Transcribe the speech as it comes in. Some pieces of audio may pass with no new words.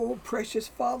Oh, precious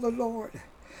Father, Lord.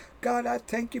 God, I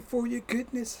thank you for your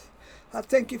goodness. I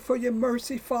thank you for your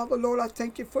mercy, Father, Lord. I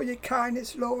thank you for your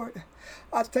kindness, Lord.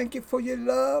 I thank you for your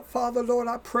love, Father, Lord.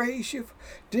 I praise you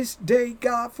this day,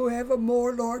 God,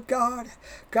 forevermore, Lord God.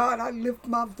 God, I lift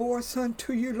my voice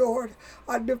unto you, Lord.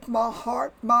 I lift my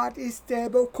heart, my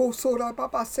istebo kosora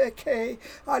babaseke.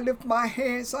 I lift my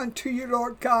hands unto you,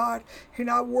 Lord God,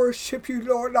 and I worship you,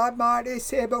 Lord. I might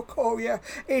isebo koya,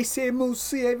 ese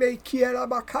musieve kiera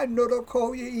bakandoro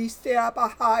koya iste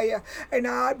abahaya, and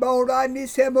I bow down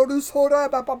nisemo rusora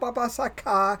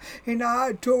babasaka, and I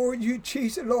adore you,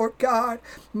 Jesus, Lord God.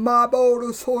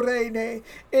 Maboru sorene,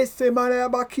 este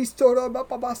manabakistora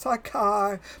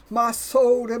babasaka. My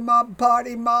soul and my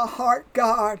body, my heart,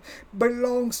 God,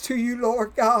 belongs to you,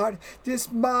 Lord God. This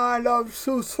mind of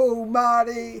Susu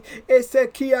Mari,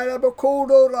 este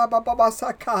kiarabakodo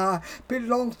babasaka,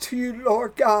 belongs to you,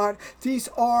 Lord God. These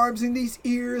arms and these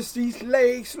ears, these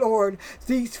legs, Lord,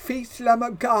 these feet,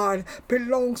 Lamb God,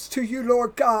 belongs to you,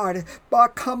 Lord God.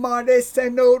 Bakamade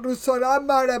seno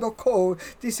rusoramarabako.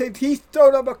 This is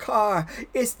Historabaka.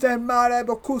 It's the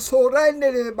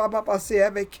Marabakusorende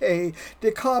Babaseveke.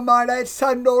 The Kamare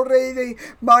Sandoredi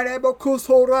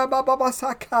Marabakusora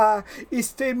Babasaka.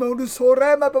 It's the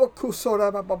Modusorama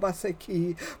Bakusora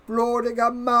Babaseki. Lord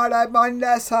Gamara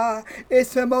Mandasa.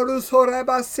 It's the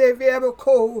Modusoraba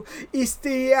Seveko. It's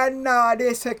the Anna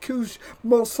de Secus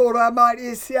Mosorama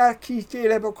Isiaki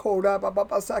Telebakora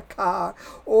Babasaka.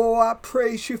 Oh, I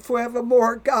praise you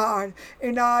forevermore, God,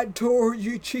 and I adore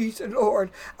you, Jesus, Lord.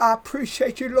 I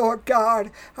appreciate you, Lord God.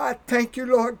 I thank you,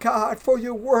 Lord God, for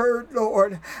your word,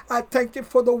 Lord. I thank you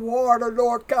for the water,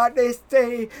 Lord God, this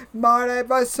day. I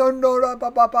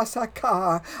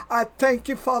thank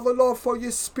you, Father, Lord, for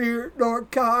your spirit, Lord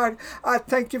God. I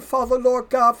thank you, Father, Lord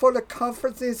God, for the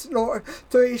confidence, Lord,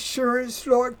 the assurance,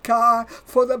 Lord God,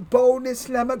 for the boldness,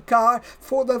 Lamb of God,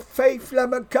 for the faith,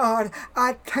 Lamb of God.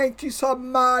 I thank you so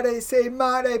much. Se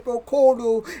mare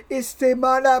bokoro, este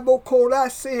mara bokora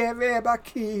se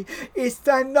evebaki,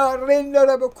 este na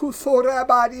renda bokusora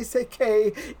bari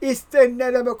seke, este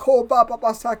nere bokoba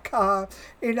babasaka,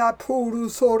 in apuru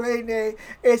sorene,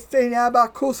 este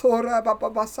nabakusora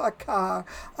babasaka.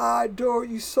 I adore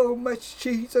you so much,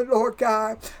 Jesus, Lord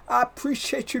God. I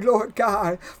appreciate you, Lord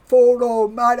God, for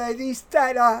Lord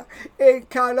Maradistana, en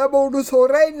calaboru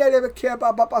sorene lebekia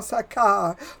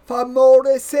babasaka,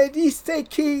 famore se diste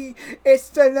ki.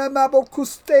 Este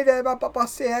namabokustere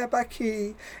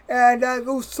babasebaki, and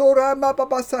Agusorama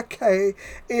babasake,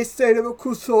 este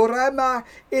Abukusorama,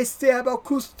 este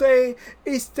Abakuste,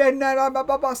 este Narama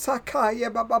babasakaya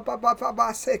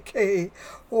babaseke.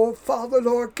 Oh, Father,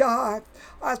 Lord God,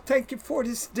 I thank you for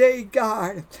this day,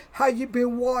 God. How you've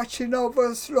been watching over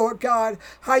us, Lord God.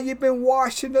 How you've been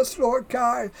washing us, Lord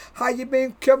God. How you've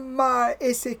been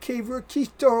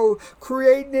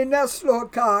creating in us,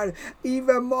 Lord God.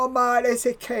 Even more,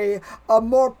 a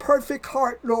more perfect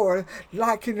heart, Lord,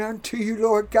 likened unto you,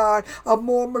 Lord God. A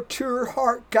more mature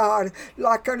heart, God,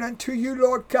 likened unto you,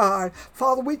 Lord God.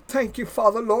 Father, we thank you,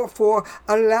 Father, Lord, for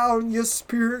allowing your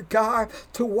Spirit, God,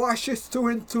 to wash us through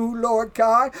and through, Lord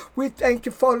God. We thank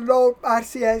you for, Lord,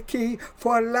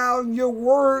 for allowing your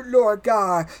word, Lord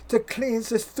God, to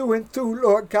cleanse us through and through,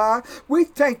 Lord God. We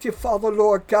thank you, Father,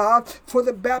 Lord God, for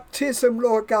the baptism,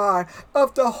 Lord God,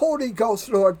 of the Holy Ghost,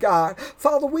 Lord God.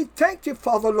 Father, we thank you,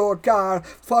 Father, Lord God,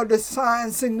 for the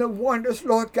signs and the wonders,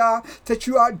 Lord God, that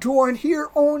you are doing here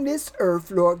on this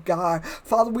earth, Lord God.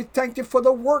 Father, we thank you for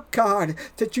the work, God,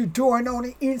 that you're doing on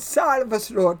the inside of us,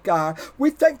 Lord God.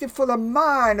 We thank you for the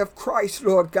mind of Christ,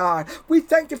 Lord God. We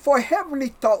thank you for heavenly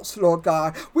thoughts, Lord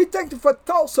God. We thank you for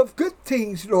thoughts of good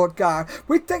things, Lord God.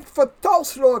 We thank you for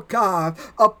thoughts, Lord God,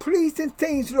 of pleasing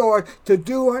things, Lord, to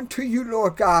do unto you,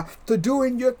 Lord God, to do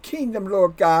in your kingdom,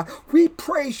 Lord God. We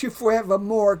praise you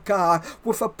forevermore, God,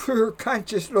 with a pure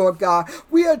conscience, Lord God.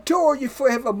 We adore you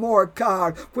forevermore,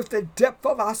 God, with the depth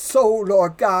of our soul,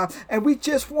 Lord God. And we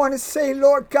just want to say,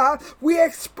 Lord God, we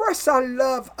express our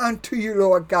love unto you,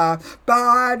 Lord God,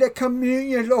 by the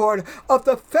communion, Lord, of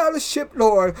the fellowship,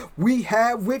 Lord, we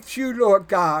have with you, Lord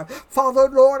God. Father,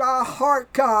 Lord, our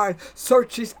heart, God,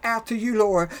 searches after you,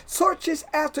 Lord. Searches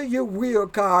after your will,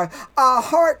 God. Our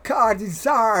heart, God,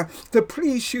 desire to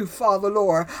please you, Father,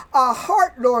 Lord. Our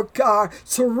heart, Lord God, God,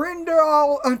 surrender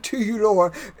all unto you,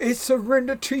 Lord. It's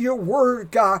surrender to your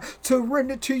word, God.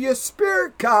 Surrender to your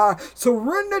spirit, God.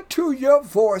 Surrender to your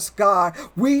voice, God.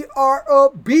 We are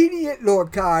obedient,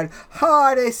 Lord God.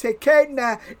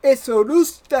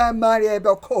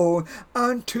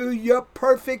 Unto your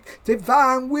perfect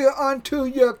divine will, unto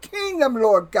your kingdom,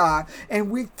 Lord God. And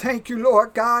we thank you,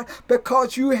 Lord God,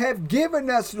 because you have given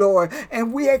us, Lord,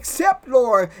 and we accept,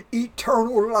 Lord,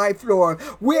 eternal life, Lord.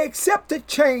 We accept the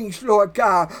change, Lord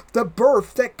God, the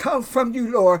birth that comes from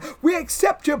you, Lord. We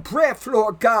accept your breath,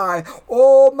 Lord God.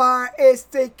 Oh, my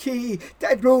esteki,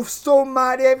 that rusto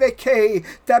mareveke,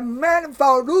 that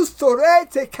manifold rusto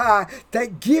reteka,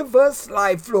 that give us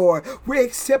life, Lord. We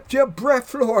accept your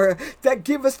breath, Lord, that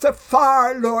give us the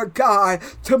fire, Lord God,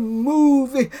 to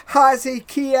move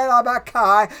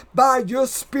by your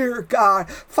spirit, God.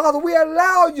 Father, we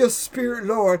allow your spirit,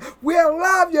 Lord. We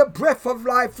allow your breath of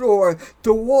life, Lord,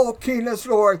 to walk in us,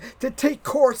 Lord, to take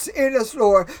course in us,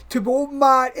 Lord, to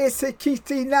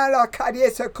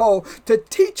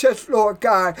teach us, Lord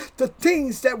God, the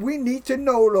things that we need to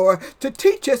know, Lord, to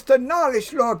teach us the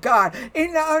knowledge, Lord God,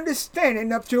 in the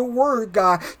understanding of your word,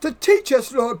 God, to teach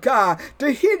us, Lord God,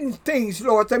 the hidden things,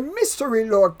 Lord, the mystery,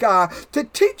 Lord God, to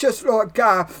teach us, Lord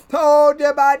God, oh,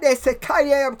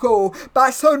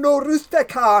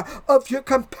 of your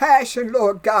compassion,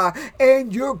 Lord God,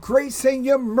 and your grace and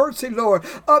your mercy, Lord,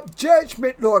 of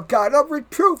judgment, Lord God, of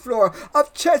reproof, Lord,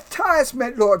 of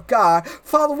chastisement, Lord God.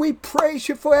 Father, we praise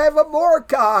you forevermore,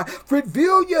 God.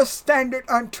 Reveal your standard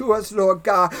unto us, Lord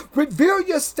God. Reveal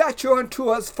your stature unto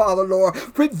us, Father, Lord.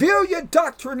 Reveal your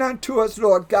doctrine unto us,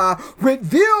 Lord God.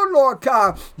 Reveal, Lord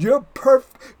God, your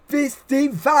perfect this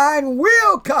divine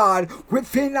will, God,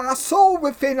 within our soul,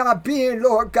 within our being,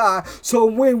 Lord God. So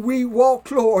when we walk,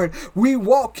 Lord, we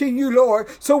walk in you, Lord.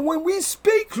 So when we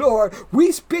speak, Lord,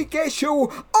 we speak as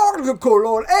your article,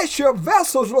 Lord, as your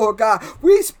vessels, Lord God.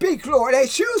 We speak, Lord,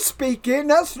 as you speak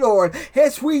in us, Lord,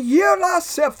 as we yield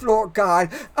ourselves, Lord God,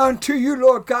 unto you,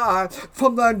 Lord God,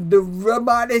 from the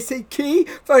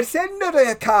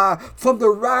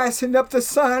rising of the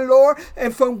sun, Lord,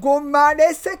 and from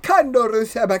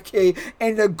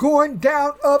and the going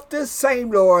down of the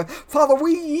same, Lord. Father,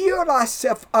 we yield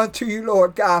ourselves unto you,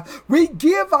 Lord God. We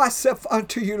give ourselves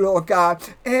unto you, Lord God,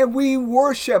 and we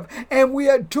worship and we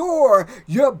adore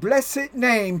your blessed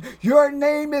name. Your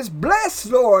name is blessed,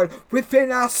 Lord,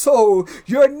 within our soul.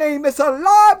 Your name is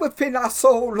alive within our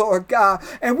soul, Lord God.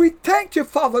 And we thank you,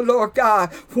 Father, Lord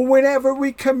God, for whenever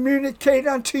we communicate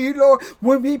unto you, Lord,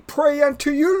 when we pray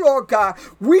unto you, Lord God,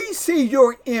 we see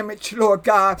your image, Lord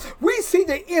God. We see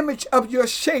the image of your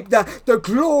shape, the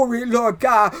glory, Lord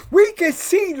God. We can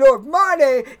see, Lord,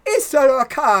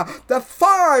 the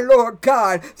fire, Lord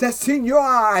God, that's in your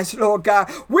eyes, Lord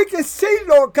God. We can see,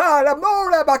 Lord God, and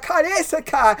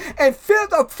feel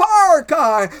the fire,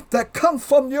 God, that comes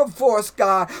from your voice,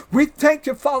 God. We thank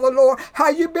you, Father, Lord, how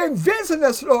you've been visiting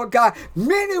us, Lord God,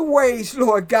 many ways,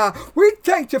 Lord God. We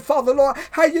thank you, Father, Lord,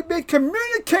 how you've been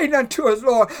communicating unto us,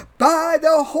 Lord, by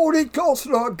the Holy Ghost,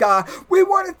 Lord God. We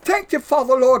want to thank you,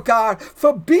 Father, Lord God,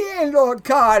 for being, Lord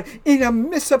God, in the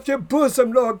midst of your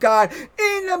bosom, Lord God,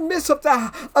 in the midst of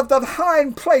the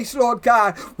hind place, Lord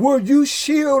God. Will you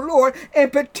shield, Lord,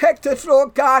 and protect us,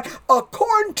 Lord God,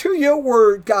 according to your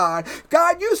word, God.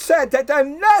 God, you said that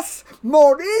unless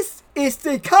Maurice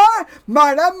Istikar,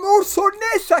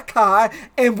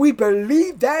 and we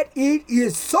believe that it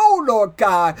is so, Lord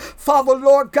God. Father,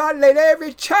 Lord God, let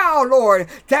every child, Lord,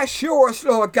 that's yours,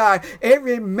 Lord God,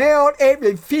 every male,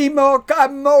 every female,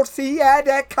 God,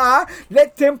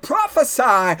 let them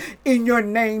prophesy in your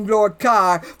name, Lord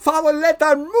God. Father, let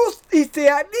them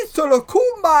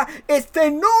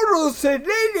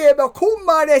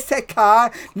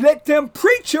let them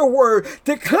preach your word,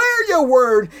 declare your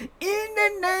word in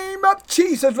the name of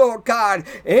Jesus, Lord God.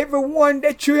 Everyone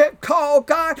that you have called,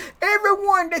 God,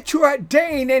 everyone that you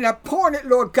ordained and appointed,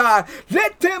 Lord God,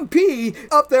 let them be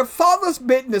of their Father's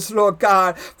business, Lord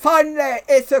God. Find that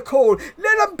it's a code.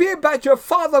 Let them be about your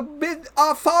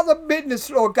our Father business,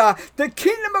 Lord God. The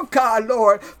kingdom of God,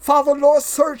 Lord. Father, Lord,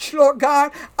 search, Lord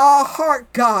God, our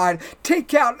heart, God.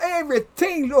 Take out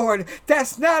everything, Lord,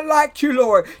 that's not like you,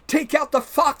 Lord. Take out the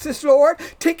foxes, Lord.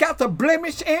 Take out the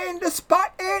blemish and the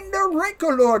spot and the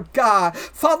wrinkle, Lord Lord God.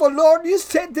 Father, Lord, you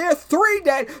said there are three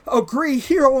that agree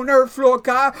here on earth, Lord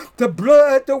God. The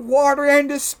blood, the water, and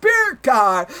the Spirit,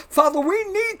 God. Father, we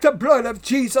need the blood of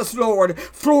Jesus, Lord,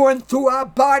 flowing through our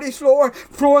bodies, Lord,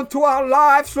 flowing through our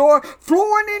lives, Lord,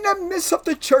 flowing in the midst of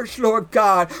the church, Lord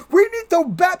God. We need the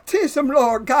baptism,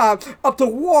 Lord God, of the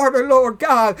water, Lord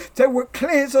God, that will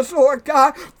cleanse us, Lord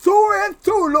God, through and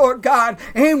through, Lord God.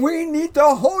 And we need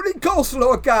the Holy Ghost,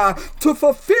 Lord God, to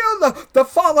fulfill the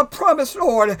Father promise,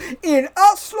 Lord, in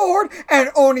us, Lord, and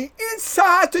on the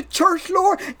inside the church,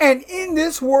 Lord, and in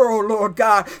this world, Lord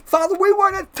God. Father, we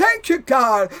want to thank you,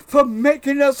 God, for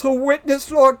making us a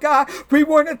witness, Lord God. We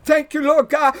want to thank you, Lord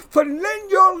God, for letting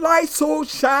your light so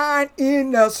shine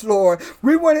in us, Lord.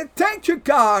 We want to thank you,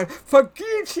 God, for giving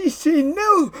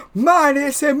new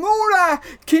mane se mura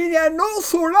kinya no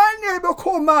solane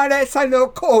boko mane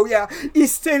sanokoya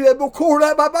istele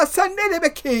bokora baba sanele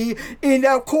beki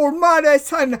ina kormane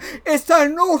san esta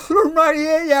no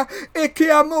maria e che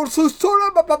amor su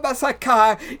solo baba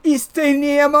saka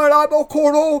istenia marabo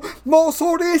koro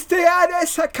mosoriste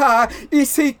adesaka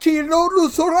isikilo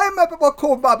rusorema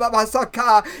boko baba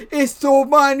saka esto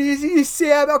mani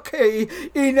isiaba ke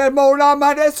ina mola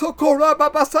mane sokora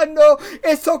baba sano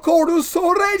esokoro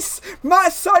sores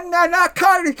masana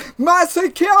nakari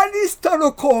masakianista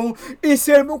loko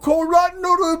isemo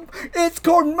koranuru es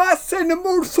con masen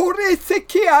mursore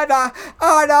sekiara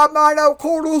ara mana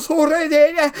koro sore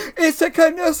ese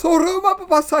kana soruma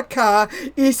pasaka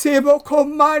isemo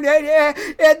komane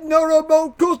et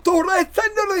norobo kutore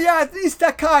sandalo ya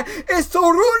istaka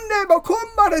esorunne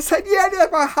bokomare sadiane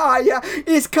bahaya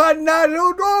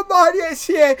iskanalo no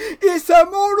maresie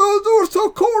isamoro durso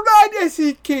korane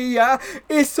sikia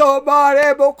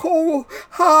isobare boko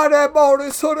hare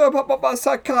bore sore papa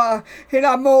saka in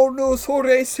amono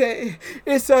sorese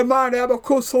isamare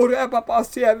boko sore papa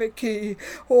siaveki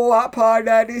o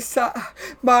apana disa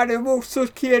mare musu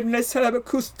kienne sarabe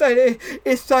kustare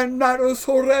isanaro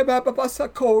sore papa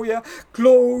sakoya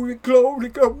glory glory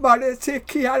mare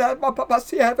sikiara papa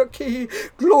siaveki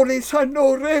glory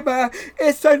sanorema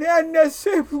isanane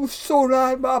se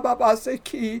sora papa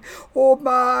seki o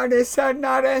mane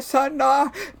sanare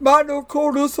sana manu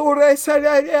koru sore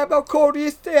sanare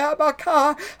bakoriste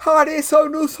abaka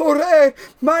harisonu sore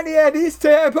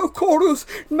maniariste bakorus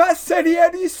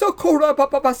maseriaristo kora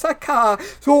papa saka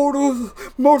sorus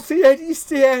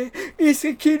morsiariste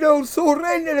isikino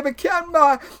sorene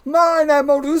bekiama mana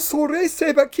morus sore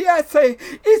se bekiase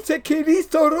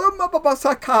isikiristo roma papa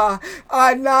saka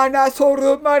anana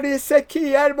sorumani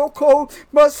seki alboko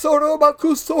masoro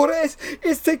bakusores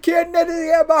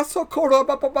isikene basokoro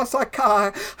papa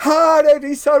saka hare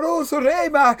risaros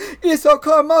rema iso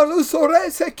kamalus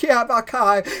orese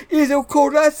kiabaka iso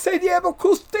korase diebo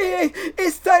kuste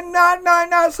istanana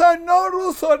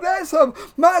nasanorus oresum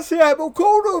masiebo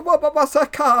koru papa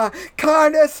saka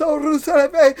kane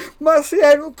sorusebe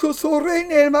masiebo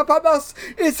kusorine mapabas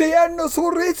isiano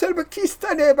sorisebe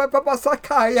kistane papa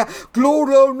sakaya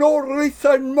gloro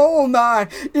norisan mona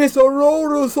iso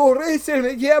rorus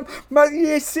oresebe yem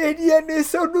mariesedian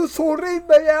iso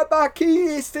nusorime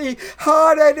yabakisti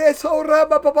hare de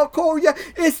soraba papakoya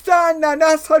istana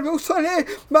nasalusale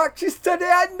makistane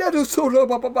anda solo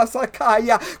papa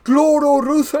sakaya gloro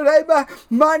rusaleba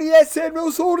maniese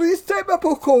nusoriste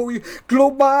papakoy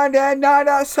glomana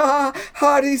nanasa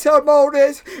harisa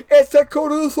mores ese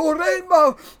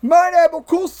korusorema manebo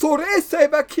kusorese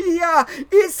bakia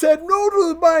ise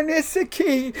nuru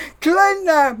maneseki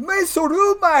klena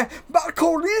mesoruma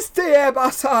bakoriste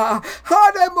ebasa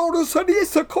hare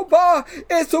morusalisa koba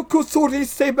eso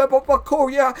kusuriste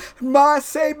babakoya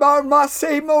masema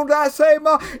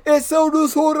monasema eso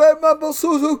nusorema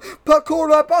bosusu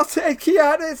pakora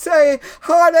pasekiare se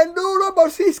hallelujah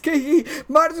bosiski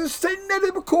marsene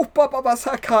de kopa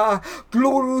babasaka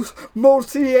glorus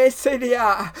morsi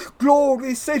eselia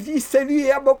glory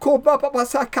sedia bokopa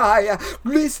babasakaya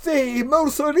liste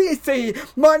morsoliste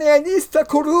manianista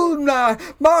coruna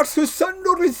marsus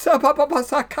sandurisa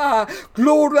babasaka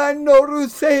glora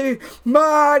noruse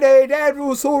mare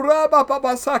derus oraba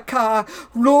babasaka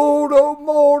loro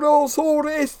moro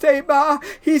soresteba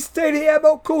hysteria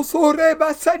boko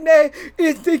soreba sane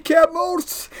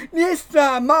istikamos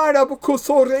nisna mara boko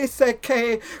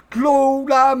soreseke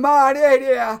glora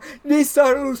mareria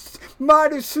nisarus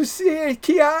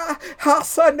marususikia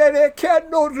hasanere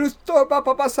kano rusto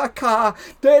babasaka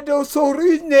dedo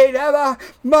sorine lava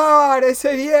mare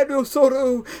seriero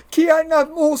soru kiana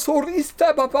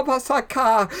mosorista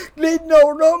babasaka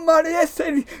lino no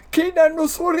maresen kina no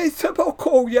sorista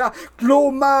bokoya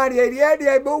glomare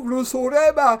riere boglu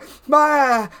soreba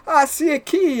ma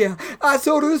asiekia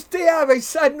asoruste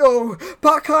avesano Mano,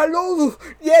 Pakalo,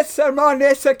 yes,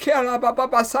 Manesa Kela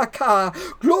Babasaka,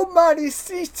 Glomani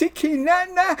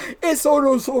Sikinana,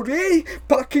 Esorosori,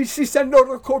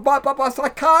 Pakisisandoroko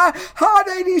Babasaka,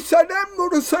 Hadeni Sadem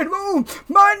Murusalum,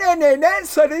 Manene,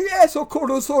 Sariaso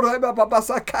Korosora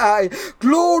Babasakai,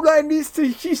 Gloria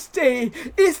Nistihiste,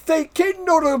 Iste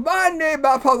Kindo Mane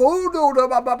Bapagodo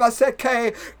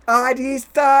Babasake,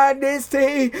 Adista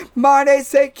Nisi, Mane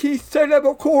Seki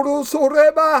Celebokoro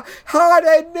Soreba,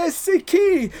 Hare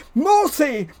Nisiki,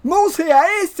 Mosi,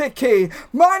 Aeseke,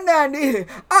 Manani,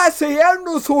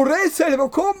 Asiano Sore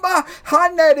Celebocomba,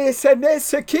 Hanere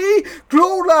Seneseki,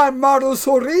 Gloria Maru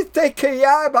Sorite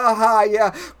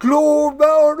Keabahaya,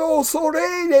 Gloria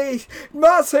Sorene,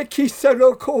 Masaki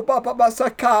Celoko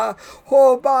Babasaka,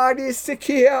 Hobadi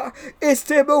Sikia,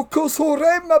 Esteboko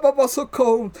Sorema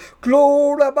Babasoko,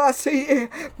 Gloria Basi,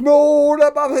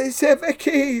 Mora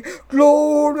Babaseveki,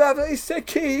 Gloria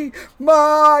Baseki,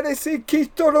 Marisiki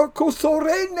Toroko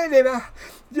Sorene.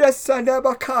 Yes, I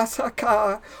never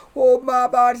kasaka. Oh, my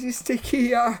body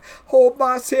stikia. Oh,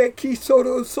 my seki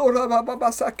soro sora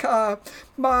babasaka.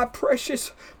 My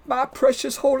precious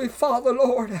Holy Father,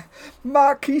 Lord.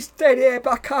 My kistede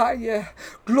bakaya.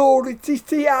 Glory to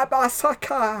the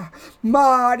abasaka.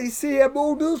 Marisia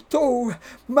modusto.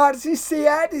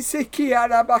 Marisia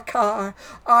disikia baka.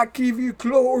 I give you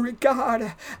glory,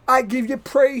 God. I give you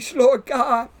praise, Lord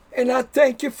God. And I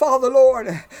thank you, Father,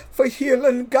 Lord, for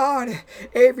healing, God,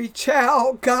 every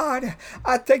child, God.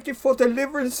 I thank you for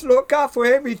deliverance, Lord God, for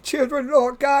every children,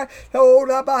 Lord God.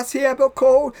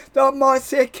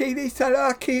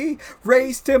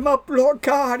 Raise them up, Lord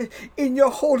God, in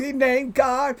your holy name,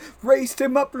 God. Raise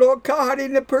them up, Lord God,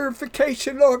 in the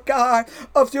purification, Lord God,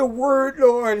 of your word,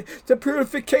 Lord. The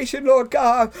purification, Lord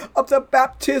God, of the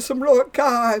baptism, Lord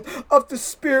God, of the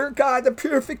Spirit, God. The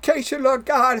purification, Lord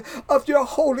God, of your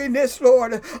holy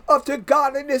Lord, of the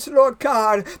godliness, Lord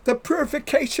God, the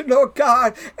purification, Lord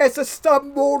God, as a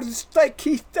stumble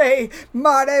stakiste,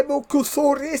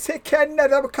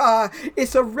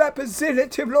 it's a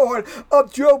representative, Lord,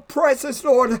 of your presence,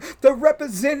 Lord, the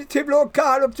representative, Lord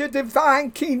God, of your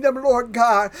divine kingdom, Lord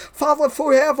God. Father,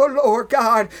 forever, Lord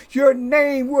God, your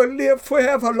name will live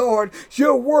forever, Lord.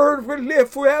 Your word will live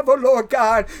forever, Lord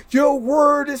God. Your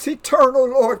word is eternal,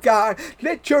 Lord God.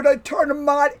 Let your eternal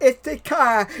mind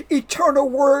eternal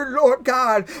word, Lord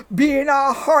God, be in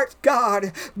our heart,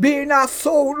 God, be in our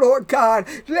soul, Lord God.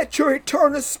 Let your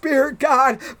eternal spirit,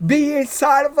 God, be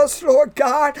inside of us, Lord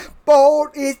God. Bold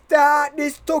is that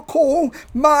this to call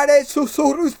Mare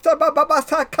Susurusta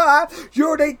Babasaka,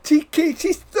 Yore Tiki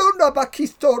Sistuna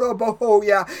Bakistoro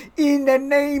Bohoya. In the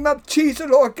name of Jesus,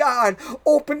 Lord God,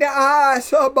 open the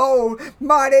eyes of all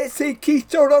Mare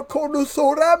Sikistoro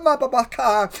Konusora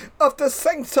Mabaka of the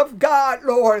saints of God,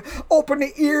 Lord. Open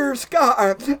the ears,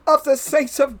 God, of the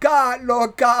saints of God,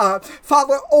 Lord God.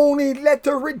 Father, only let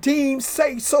the redeemed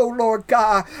say so, Lord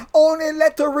God. Only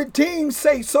let the redeemed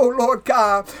say so, Lord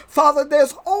God. Father,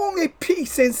 there's only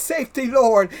peace and safety,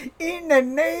 Lord, in the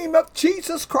name of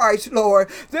Jesus Christ, Lord.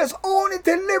 There's only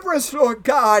deliverance, Lord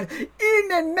God, in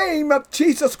the name of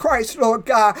Jesus Christ, Lord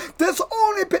God. There's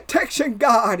only protection,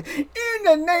 God, in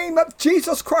the name of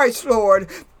Jesus Christ, Lord.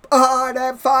 For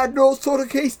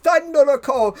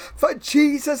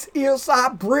Jesus is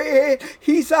our bread.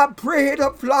 He's our bread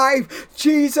of life.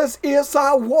 Jesus is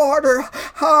our water.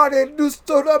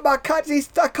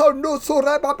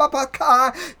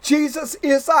 Jesus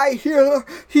is our healer.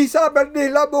 He's our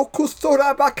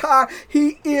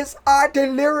He is our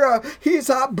deliverer. He's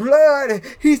our blood.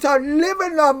 He's our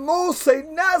living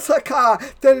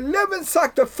the living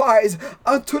sacrifice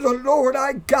unto the Lord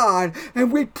our God.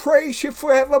 And we praise you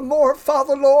forevermore,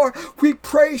 Father, Lord. We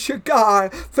praise you,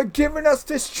 God, for giving us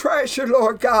this treasure,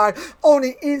 Lord God, on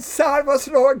the inside of us,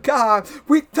 Lord God.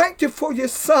 We thank you for your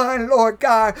Son, Lord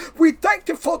God. We thank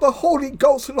you for the Holy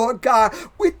Ghost, Lord God.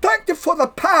 We thank you for the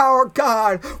power,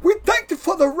 God. We thank you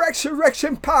for the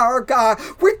resurrection power, God.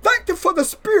 We thank you for the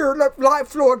Spirit of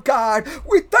life, Lord God.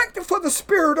 We thank you for the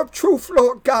Spirit of truth,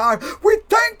 Lord God. We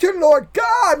thank you, Lord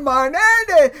God,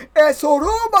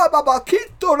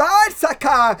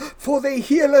 for the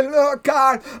healing, Lord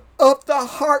God, of the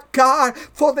heart, God,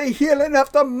 for the healing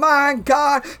of the mind,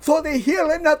 God, for the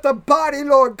healing of the body,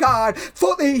 Lord God,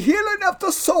 for the healing of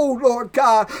the soul, Lord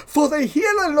God, for the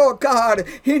healing, Lord God,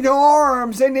 in the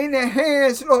arms and in the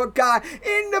hands, Lord God,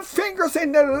 in the fingers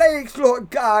and the legs,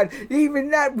 Lord God, even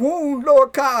that wound,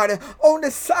 Lord God, on the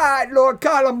side, Lord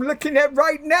God, I'm looking at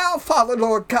right now, Father,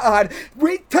 Lord God.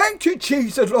 We thank you,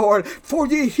 Jesus, Lord, for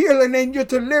your healing and your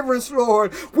deliverance,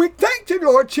 Lord. We thank you,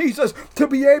 Lord Jesus, to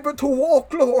be able to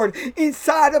walk, Lord, Lord,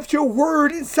 inside of your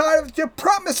word, inside of your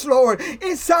promise, Lord,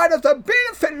 inside of the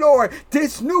benefit, Lord,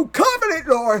 this new covenant,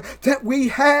 Lord, that we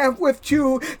have with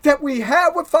you, that we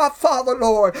have with our Father,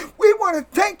 Lord. We want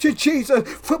to thank you, Jesus,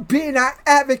 for being our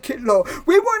advocate, Lord.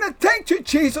 We want to thank you,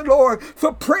 Jesus, Lord,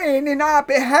 for praying in our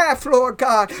behalf, Lord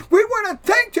God. We want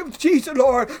to thank you, Jesus,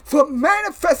 Lord, for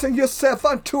manifesting yourself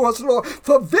unto us, Lord,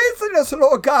 for visiting us,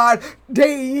 Lord God,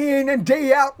 day in and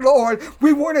day out, Lord.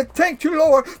 We want to thank you,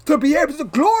 Lord, to be able to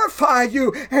glorify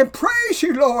you and praise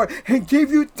you, Lord, and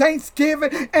give you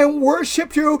thanksgiving and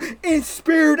worship you in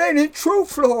spirit and in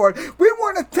truth, Lord. We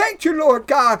want to thank you, Lord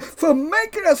God, for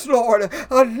making us, Lord,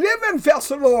 a living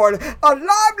vessel, Lord, a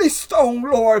lively stone,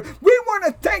 Lord. We want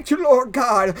to thank you, Lord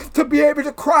God, to be able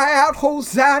to cry out,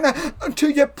 Hosanna, unto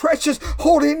your precious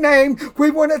holy name.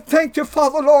 We want to thank you,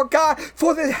 Father, Lord God,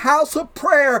 for this house of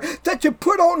prayer that you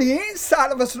put on the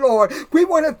inside of us, Lord. We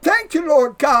want to thank you,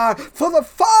 Lord God, for the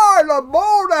fire, the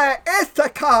mola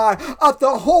estaka of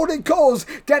the Holy Ghost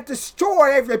that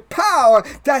destroy every power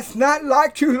that's not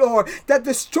like you, Lord, that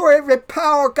destroy every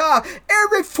power, God,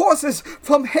 every forces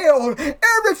from hell,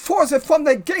 every forces from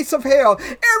the gates of hell,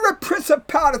 every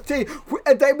principality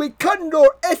that we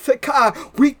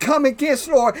we come against,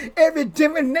 Lord, every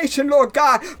divination, Lord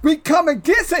God, we come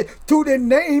against it through the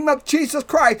name of Jesus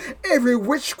Christ. Every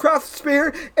witchcraft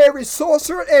spirit, every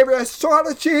sorcerer, every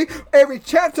astrology, every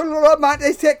chanter, Lord,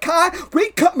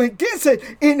 we come against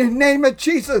it in the name of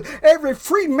Jesus. Every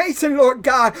Freemason, Lord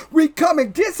God, we come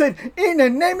against it in the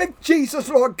name of Jesus,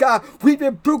 Lord God. We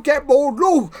rebuke every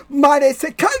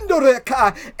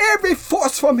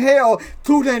force from hell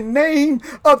through the name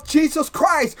of Jesus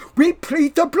Christ. We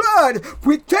plead the blood.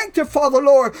 We thank you, Father,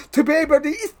 Lord, to be able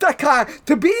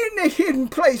to be in the hidden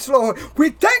place, Lord. We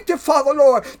thank you, Father,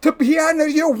 Lord, to be under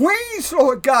your wings,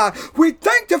 Lord God. We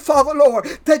thank you, Father,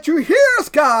 Lord, that you hear us,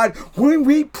 God, when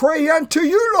we pray unto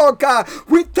you, Lord God.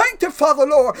 We thank you, Father,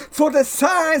 Lord, for the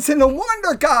signs and the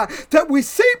wonder, God, that we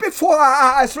see before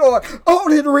our eyes, Lord.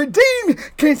 Only the redeemed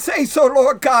can say so,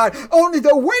 Lord God. Only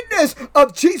the witness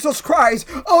of Jesus Christ,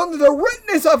 only the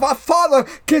witness of our Father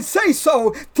can say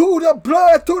so through the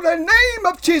blood, through the name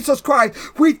of Jesus Christ.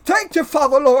 We thank you,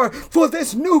 Father, Lord, for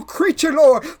this new creature,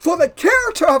 Lord, for the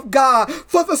character of God,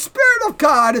 for the Spirit of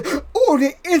God on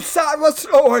the inside of us,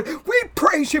 Lord. We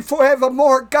praise you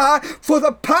forevermore, God, for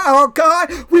the power,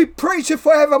 God. We praise you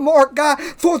forevermore, God,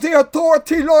 for the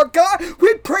authority, Lord God.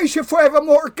 We praise you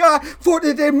forevermore, God, for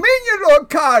the dominion, Lord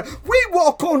God. We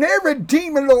walk on every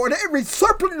demon, Lord, every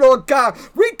serpent, Lord God.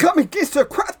 We come against the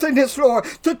craftiness, Lord,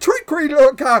 the trickery,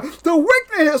 Lord God, the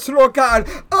wickedness, Lord God,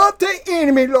 of the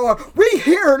enemy, Lord. We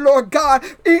hear, Lord God,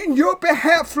 in your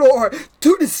behalf, Lord,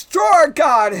 to destroy,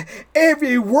 God,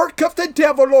 every work of the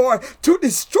devil, Lord, to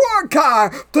destroy,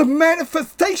 God, the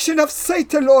manifestation of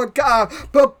Satan, Lord God.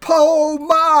 But Paul,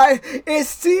 my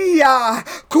Esia,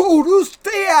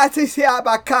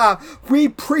 we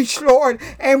preach, Lord,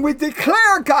 and we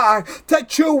declare, God,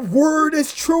 that your word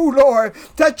is true, Lord,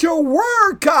 that your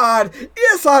word, God,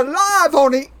 is alive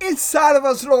on the inside of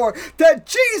us, Lord, that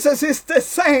Jesus is the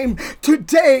same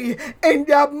today and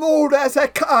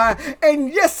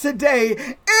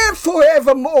yesterday and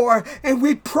forevermore. And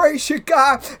we praise you,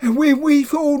 God, and we and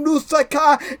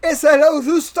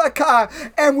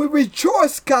we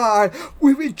rejoice, God.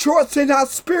 We rejoice in our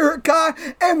spirit, God,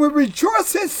 and we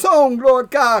rejoice in song,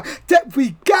 Lord God, that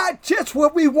we got just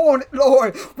what we wanted,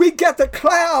 Lord. We got the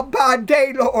cloud by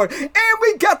day, Lord, and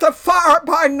we got the fire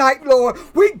by night, Lord.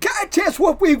 We got just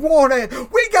what we wanted.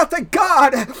 We got the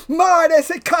God,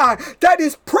 that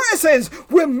his presence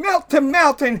will melt the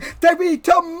mountain, that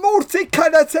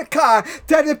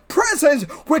his presence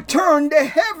will turn the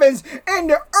heavens and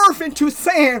the earth into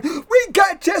sand. We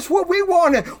got just what we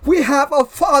wanted. We have a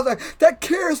Father that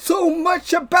cares so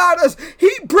much about us.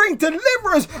 He brings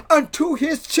deliverance unto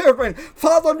his children.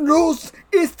 Father knows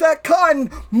is the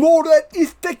kind, more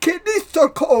is the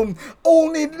kidistocom.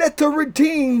 Only let the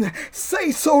redeemed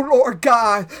say so, Lord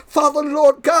God. Father,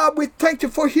 Lord God, we thank you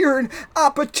for hearing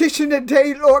our petition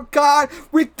today, Lord God.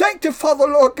 We thank you, Father,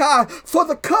 Lord God, for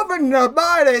the covering of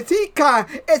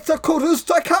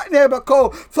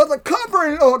for the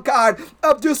covering, Lord God,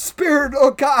 of your spirit,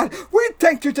 Lord God. We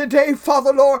thank you today,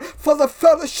 Father, Lord, for the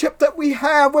fellowship that we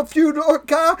have with you, Lord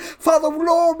God. Father,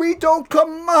 Lord, we don't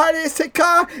come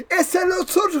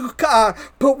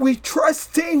but we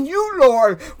trust in you,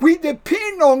 Lord. We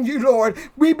depend on you, Lord.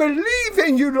 We believe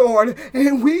in you, Lord.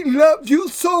 And we love you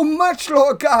so much,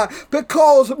 Lord God,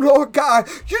 because, Lord God,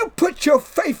 you put your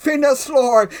faith in us,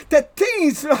 Lord, that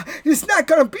things It's not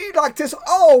going to be like this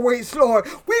always, Lord.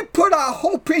 We put our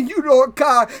hope in you, Lord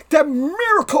God, that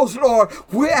miracles, Lord,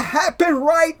 will happen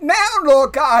right now,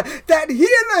 Lord God. That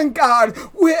healing, God,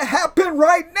 will happen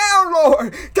right now,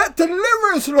 Lord. That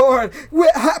deliverance, Lord,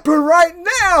 will happen right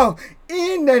now.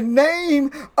 In the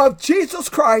name of Jesus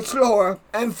Christ, Lord.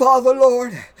 And Father,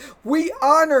 Lord, we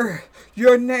honor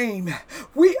your name.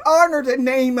 We honor the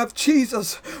name of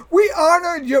Jesus. We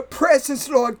honor your presence,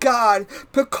 Lord God,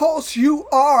 because you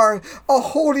are a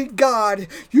holy God.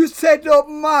 You said, "Lord,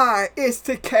 my is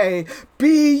decay.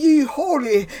 Be ye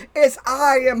holy as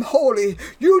I am holy."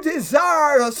 You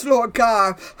desire us, Lord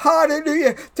God.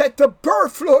 Hallelujah. That the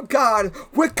birth, Lord God,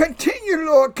 will continue,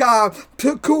 Lord God,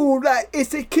 to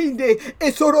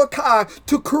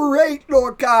create,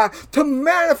 Lord God, to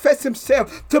manifest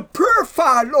himself, to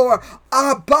purify, Lord,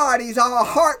 our bodies, our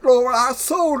heart, Lord, our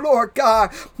soul, Lord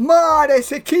God.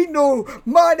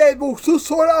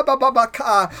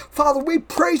 Father, we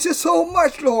praise you so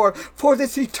much, Lord, for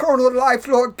this eternal life,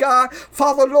 Lord God.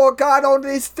 Father, Lord God, on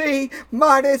this day,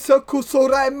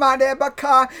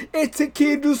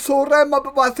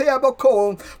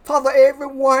 Father,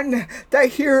 everyone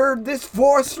that heard this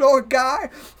voice, Lord God,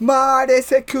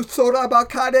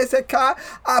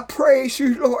 I praise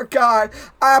you, Lord God.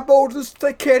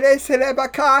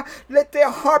 Let their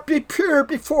heart be pure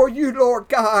before you, Lord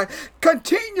God.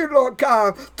 Continue, Lord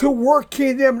God, to work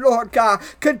in them, Lord God.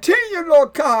 Continue,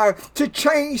 Lord God, to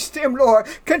change them, Lord.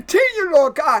 Continue,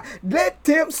 Lord God. Let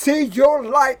them see your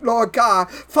light, Lord God.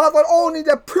 Father, only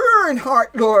the pure in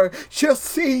heart, Lord, shall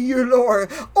see you,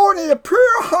 Lord. Only the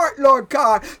pure heart, Lord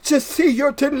God, shall see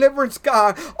your deliverance,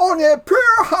 God. Only the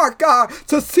pure heart, God,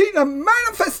 to see the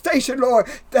manifestation, Lord,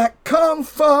 that come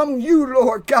from you,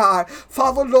 Lord God.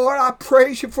 Father, Lord, I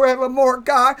praise you forevermore,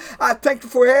 God. I thank you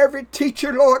for every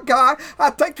teacher, Lord God. I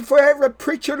thank you for every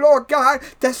preacher, Lord God,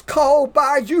 that's called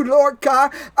by you, Lord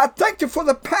God. I thank you for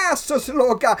the pastors,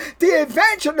 Lord God, the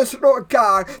evangelists, Lord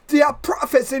God, the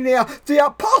prophets and the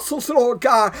apostles, Lord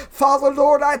God. Father,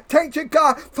 Lord, I thank you,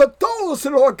 God, for those,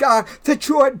 Lord God, that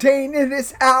you ordained in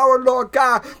this hour, Lord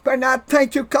God. But I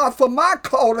thank you, God, for my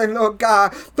calling, Lord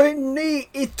God. Father,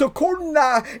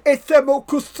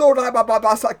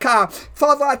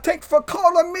 I thank you for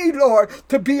calling me, Lord,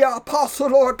 to be an apostle,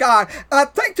 Lord God. I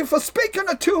thank you for speaking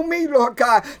to me, Lord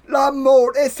God.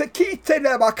 L'amor esekite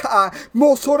lebaka,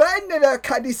 mosorene le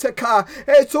kadisaka,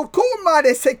 esokuma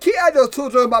de sekiado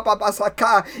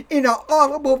turumababasaka, in an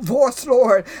audible voice,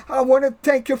 Lord. I want to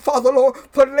thank you, Father, Lord,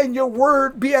 for letting your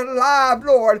word be alive,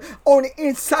 Lord, on the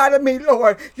inside of me,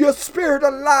 Lord. Your spirit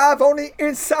alive on the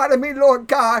inside of me, Lord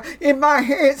God, in my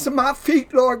hands and my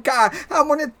feet, Lord God. I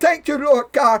want to thank you, Lord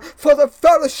God, for the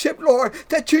fellowship, Lord,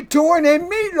 that you're doing in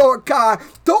me, Lord God.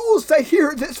 Those that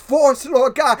hear this voice,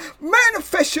 Lord God,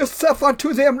 manifest yourself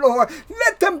unto them, Lord.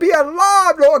 Let them be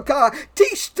alive, Lord God.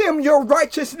 Teach them your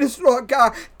righteousness, Lord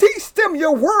God. Teach them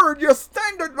your word, your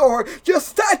standard, Lord, your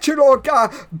statute, Lord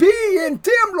God. Be in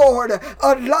them, Lord,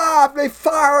 a lively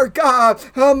fire, God.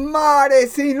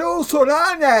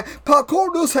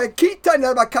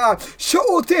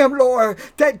 Show them, Lord,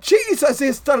 that Jesus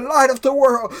is the light of the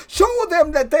world. Show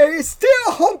them that there is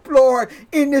still hope, Lord,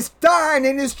 in this dying,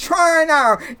 in this trying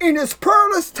hour, in this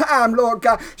perilous time, Lord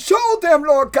God. Show them,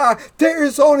 Lord God, there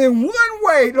is only one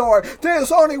way, Lord. There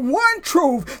is only one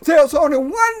truth. There is only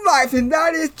one life, and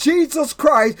that is Jesus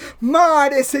Christ. And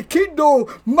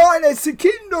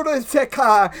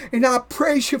I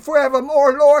praise you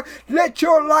forevermore, Lord. Let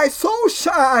your light so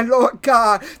shine, Lord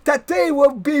God, that they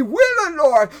will be willing,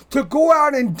 Lord, to go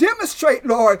out and demonstrate,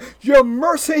 Lord, your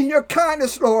mercy and your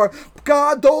kindness, Lord.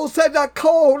 God, those that are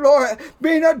called, Lord,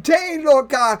 being ordained, Lord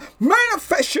God,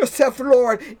 manifest yourself,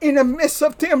 Lord, in the midst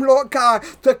of them, Lord God,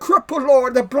 the crippled,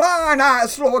 Lord, the blind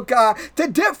eyes, Lord God, the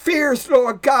deaf ears,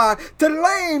 Lord God, the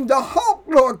lame, the halt,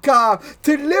 Lord God,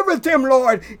 deliver them,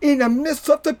 Lord, in the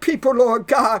midst of the people, Lord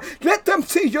God. Let them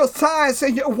see your signs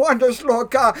and your wonders,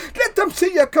 Lord God. Let them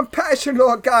see your compassion,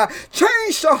 Lord God.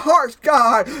 Change the hearts,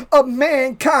 God, of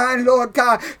mankind, Lord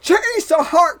God. Change the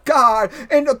heart, God,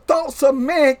 and the thoughts of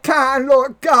mankind,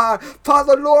 Lord God.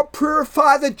 Father, Lord,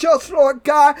 purify the just, Lord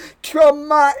God.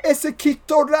 Trauma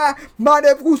esekitora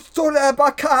marevustola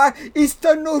baka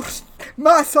istanus.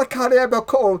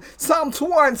 Psalms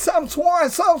 1, Psalms 1,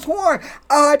 Psalms 1.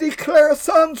 I declare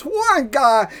Psalms 1,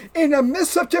 God, in the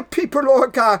midst of your people,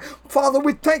 Lord God. Father,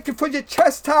 we thank you for your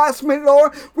chastisement,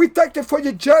 Lord. We thank you for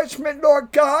your judgment,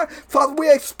 Lord God. Father,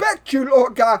 we expect you,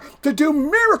 Lord God, to do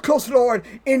miracles, Lord,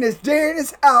 in this day and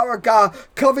this hour, God.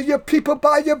 Cover your people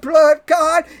by your blood,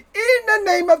 God. In the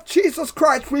name of Jesus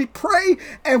Christ, we pray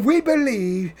and we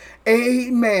believe.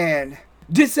 Amen.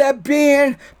 This has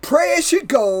been Pray As You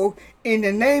Go in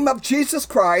the name of Jesus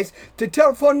Christ. The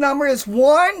telephone number is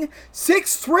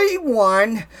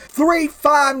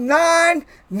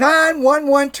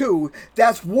 1-631-359-9112.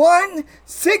 That's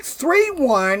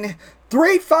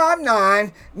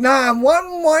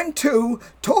 1-631-359-9112.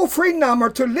 Toll-free number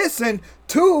to listen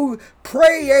to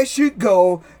Pray As You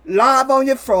Go live on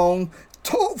your phone.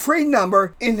 Toll-free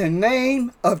number in the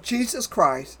name of Jesus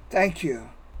Christ. Thank you.